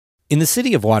In the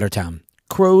city of Watertown,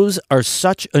 crows are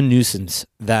such a nuisance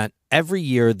that every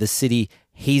year the city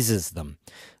hazes them.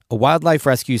 A wildlife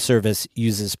rescue service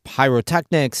uses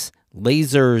pyrotechnics,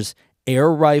 lasers, air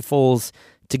rifles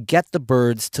to get the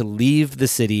birds to leave the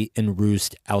city and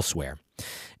roost elsewhere.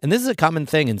 And this is a common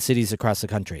thing in cities across the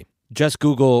country. Just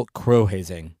Google crow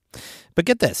hazing. But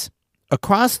get this.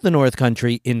 Across the North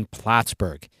Country in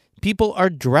Plattsburgh, people are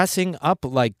dressing up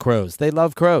like crows. They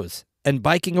love crows and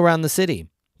biking around the city.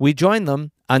 We join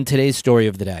them on today's Story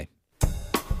of the Day.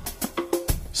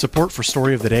 Support for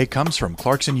Story of the Day comes from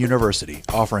Clarkson University,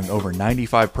 offering over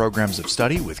 95 programs of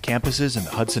study with campuses in the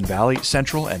Hudson Valley,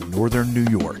 Central, and Northern New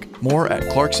York. More at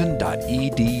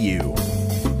clarkson.edu.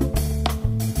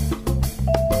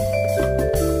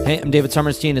 Hey, I'm David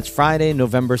Sommerstein. It's Friday,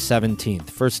 November 17th.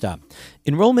 First up,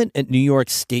 enrollment at New York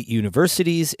State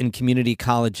universities and community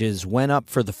colleges went up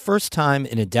for the first time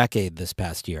in a decade this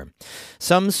past year.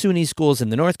 Some SUNY schools in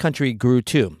the North Country grew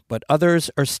too, but others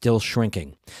are still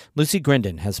shrinking. Lucy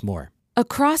Grindon has more.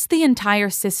 Across the entire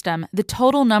system, the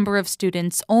total number of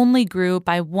students only grew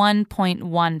by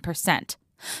 1.1%.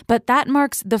 But that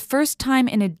marks the first time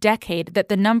in a decade that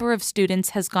the number of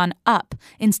students has gone up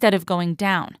instead of going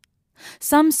down.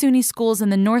 Some SUNY schools in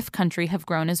the North Country have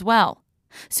grown as well.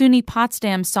 SUNY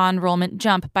Potsdam saw enrollment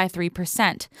jump by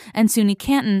 3%, and SUNY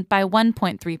Canton by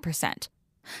 1.3%.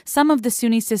 Some of the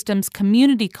SUNY system's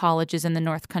community colleges in the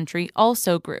North Country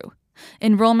also grew.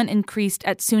 Enrollment increased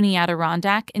at SUNY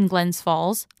Adirondack in Glens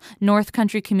Falls, North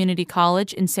Country Community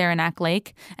College in Saranac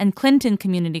Lake, and Clinton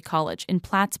Community College in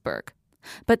Plattsburgh.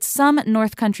 But some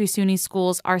North Country SUNY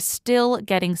schools are still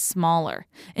getting smaller,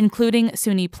 including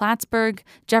SUNY Plattsburgh,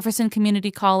 Jefferson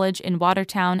Community College in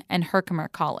Watertown, and Herkimer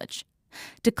College.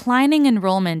 Declining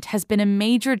enrollment has been a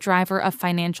major driver of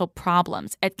financial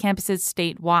problems at campuses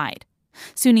statewide.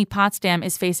 SUNY Potsdam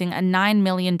is facing a $9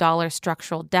 million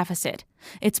structural deficit.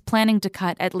 It's planning to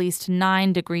cut at least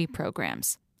 9 degree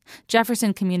programs.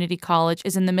 Jefferson Community College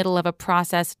is in the middle of a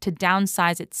process to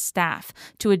downsize its staff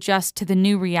to adjust to the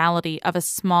new reality of a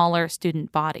smaller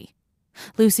student body.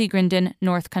 Lucy Grindon,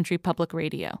 North Country Public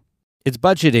Radio. It's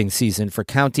budgeting season for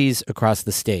counties across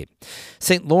the state.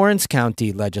 St. Lawrence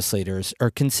County legislators are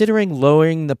considering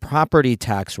lowering the property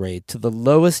tax rate to the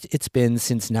lowest it's been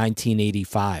since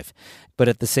 1985. But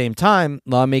at the same time,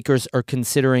 lawmakers are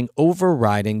considering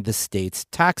overriding the state's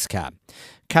tax cap.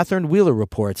 Catherine Wheeler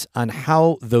reports on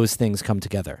how those things come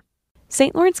together.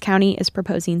 St. Lawrence County is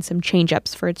proposing some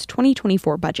change-ups for its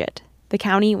 2024 budget. The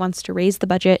county wants to raise the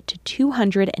budget to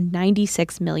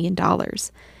 $296 million.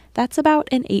 That's about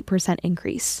an 8%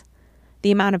 increase.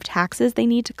 The amount of taxes they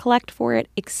need to collect for it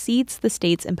exceeds the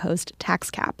state's imposed tax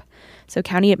cap. So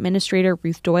County Administrator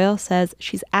Ruth Doyle says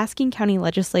she's asking county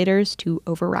legislators to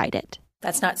override it.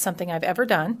 That's not something I've ever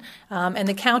done. And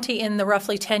the county, in the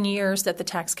roughly 10 years that the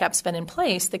tax cap's been in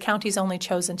place, the county's only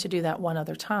chosen to do that one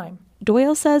other time.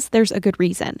 Doyle says there's a good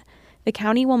reason. The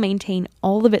county will maintain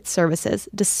all of its services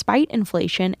despite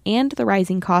inflation and the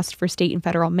rising cost for state and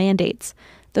federal mandates.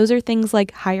 Those are things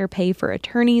like higher pay for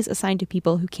attorneys assigned to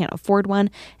people who can't afford one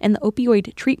and the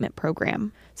opioid treatment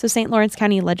program. So St. Lawrence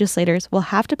County legislators will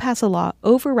have to pass a law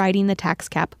overriding the tax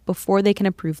cap before they can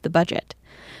approve the budget.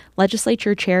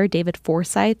 Legislature Chair David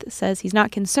Forsyth says he's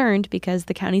not concerned because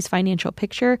the county's financial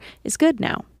picture is good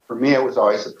now. For me, it was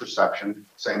always a perception,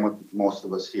 same with most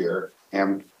of us here.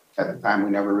 And at the time,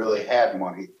 we never really had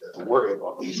money to worry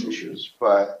about these issues.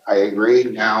 But I agree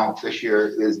now this year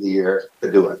is the year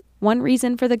to do it. One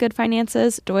reason for the good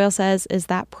finances, Doyle says, is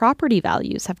that property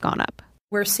values have gone up.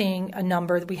 We're seeing a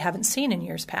number that we haven't seen in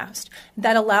years past.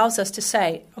 That allows us to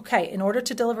say, okay, in order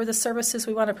to deliver the services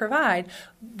we want to provide,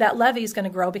 that levy is going to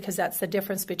grow because that's the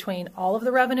difference between all of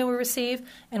the revenue we receive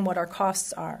and what our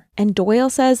costs are. And Doyle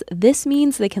says this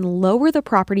means they can lower the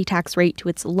property tax rate to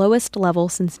its lowest level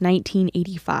since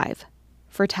 1985.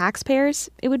 For taxpayers,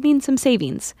 it would mean some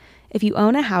savings. If you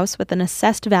own a house with an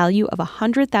assessed value of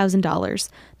 $100,000,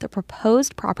 the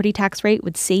proposed property tax rate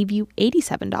would save you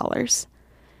 $87.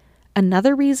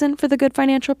 Another reason for the good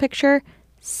financial picture,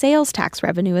 sales tax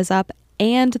revenue is up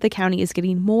and the county is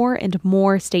getting more and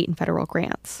more state and federal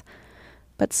grants.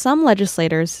 But some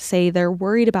legislators say they're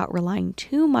worried about relying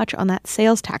too much on that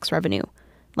sales tax revenue.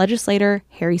 Legislator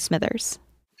Harry Smithers.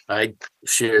 I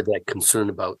share that concern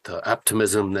about the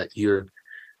optimism that you're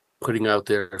putting out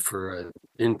there for an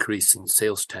increase in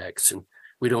sales tax. And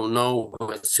we don't know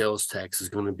what sales tax is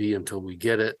going to be until we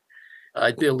get it.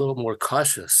 I'd be a little more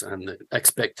cautious on the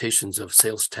expectations of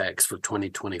sales tax for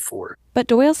 2024. But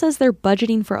Doyle says they're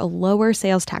budgeting for a lower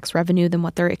sales tax revenue than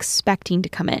what they're expecting to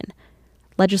come in.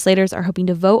 Legislators are hoping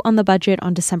to vote on the budget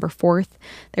on December 4th.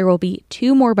 There will be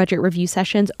 2 more budget review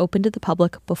sessions open to the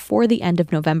public before the end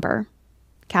of November.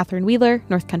 Catherine Wheeler,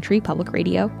 North Country Public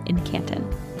Radio in Canton.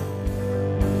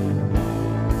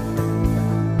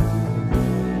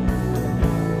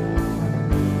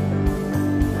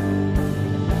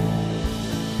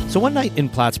 So one night in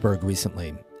Plattsburgh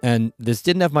recently, and this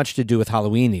didn't have much to do with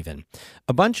Halloween even,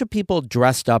 a bunch of people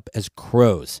dressed up as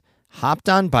crows, hopped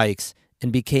on bikes,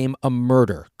 and became a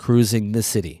murder cruising the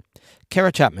city.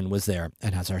 Kara Chapman was there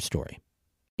and has our story.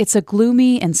 It's a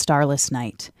gloomy and starless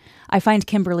night. I find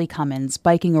Kimberly Cummins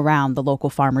biking around the local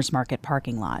farmers market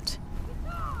parking lot.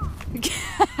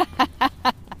 How's it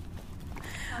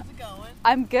going?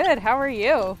 I'm good. How are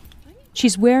you?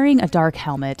 She's wearing a dark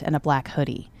helmet and a black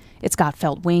hoodie. It's got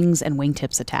felt wings and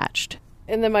wingtips attached.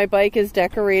 And then my bike is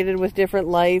decorated with different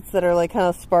lights that are like kind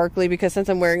of sparkly because since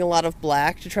I'm wearing a lot of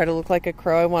black to try to look like a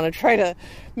crow, I want to try to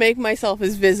make myself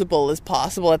as visible as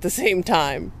possible at the same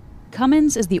time.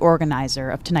 Cummins is the organizer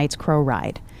of tonight's crow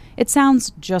ride. It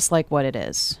sounds just like what it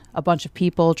is. A bunch of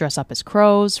people dress up as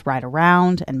crows, ride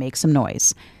around, and make some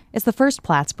noise. It's the first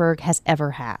Plattsburgh has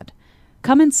ever had.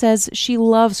 Cummins says she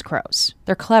loves crows.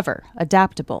 They're clever,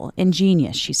 adaptable,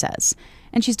 ingenious, she says.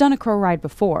 And she's done a crow ride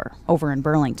before, over in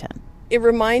Burlington. It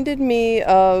reminded me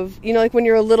of, like when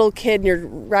you're a little kid and you're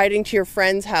riding to your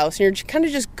friend's house and you're kind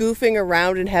of just goofing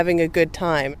around and having a good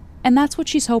time. And that's what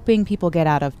she's hoping people get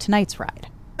out of tonight's ride.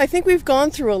 I think we've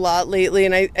gone through a lot lately,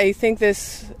 and I think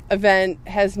this event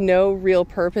has no real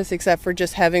purpose except for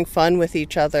just having fun with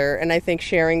each other. And I think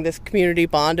sharing this community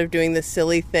bond of doing this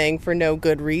silly thing for no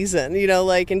good reason,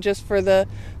 and just for the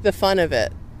fun of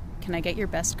it. Can I get your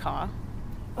best caw?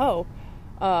 Oh,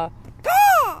 caw!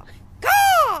 Caw!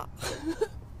 Caw!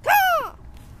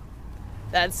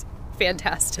 That's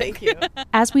fantastic. Thank you.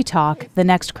 As we talk, the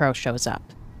next crow shows up.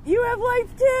 You have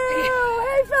lights too!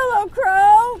 Hey, fellow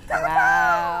crow!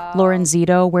 Wow. Lauren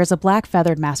Zito wears a black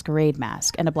feathered masquerade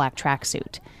mask and a black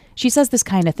tracksuit. She says this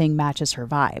kind of thing matches her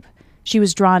vibe. She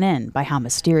was drawn in by how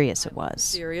mysterious it was.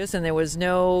 Serious, and there was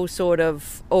no sort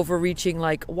of overreaching,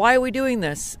 like, why are we doing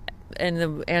this? And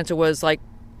the answer was, like,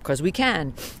 because we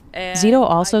can. And Zito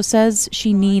also says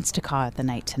she needs to caw at the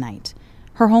night tonight.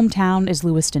 Her hometown is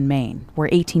Lewiston, Maine, where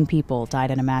 18 people died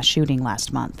in a mass shooting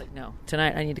last month. No,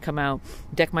 tonight I need to come out,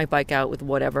 deck my bike out with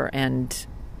whatever, and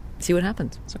see what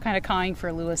happens. So kind of cawing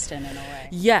for Lewiston in a way.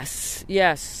 Yes.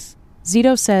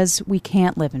 Zito says we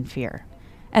can't live in fear.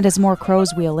 And as more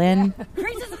crows wheel in,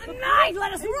 Creatures of the night,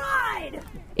 let us ride!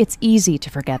 It's easy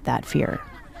to forget that fear.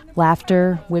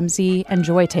 Laughter, whimsy, and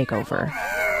joy take over.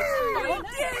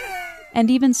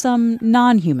 And even some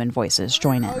non-human voices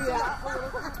join in.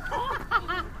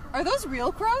 Are those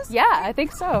real crows? Yeah, I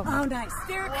think so. Oh, nice.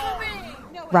 They're coming!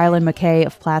 Rylan McKay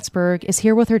of Plattsburgh is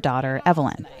here with her daughter,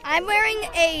 Evelyn. I'm wearing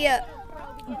a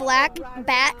black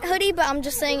bat hoodie, but I'm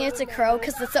just saying it's a crow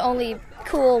because it's the only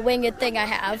cool winged thing I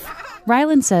have.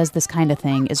 Rylan says this kind of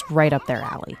thing is right up their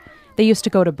alley. They used to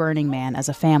go to Burning Man as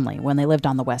a family when they lived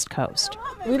on the West Coast.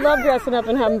 We love dressing up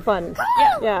and having fun.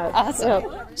 Yeah. Awesome.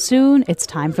 Yeah. Soon, it's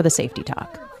time for the safety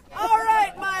talk. All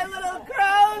right, my little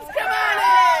crows, come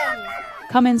on in!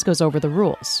 Cummins goes over the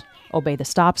rules. Obey the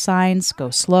stop signs, go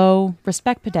slow,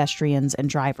 respect pedestrians and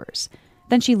drivers.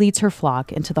 Then she leads her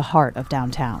flock into the heart of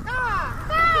downtown.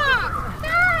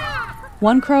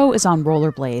 One crow is on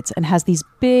rollerblades and has these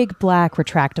big black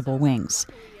retractable wings.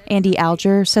 Andy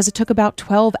Alger says it took about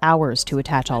 12 hours to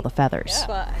attach all the feathers.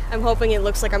 But I'm hoping it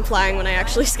looks like I'm flying when I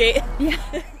actually skate. Yeah.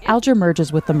 Alger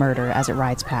merges with the murder as it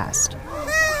rides past.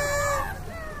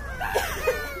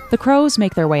 The crows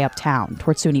make their way uptown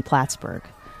toward SUNY Plattsburgh.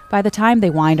 By the time they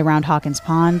wind around Hawkins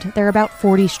Pond, they're about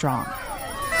 40 strong.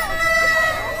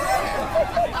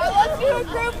 Let's do a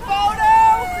group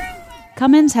photo!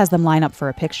 Cummins has them line up for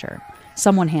a picture.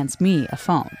 Someone hands me a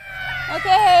phone.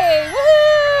 Okay,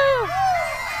 woohoo!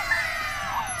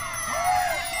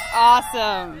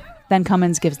 Awesome. Then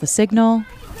Cummins gives the signal.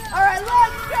 All right,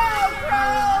 let's go,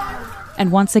 crows!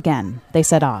 And once again, they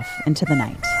set off into the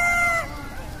night.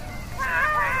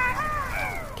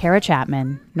 Kara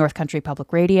Chapman, North Country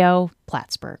Public Radio,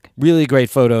 Plattsburgh. Really great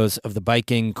photos of the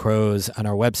biking crows on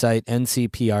our website,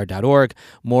 ncpr.org.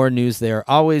 More news there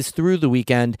always through the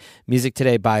weekend. Music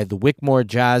today by the Wickmore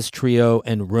Jazz Trio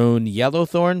and Roan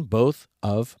Yellowthorn, both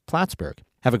of Plattsburgh.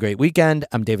 Have a great weekend.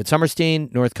 I'm David Summerstein,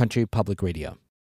 North Country Public Radio.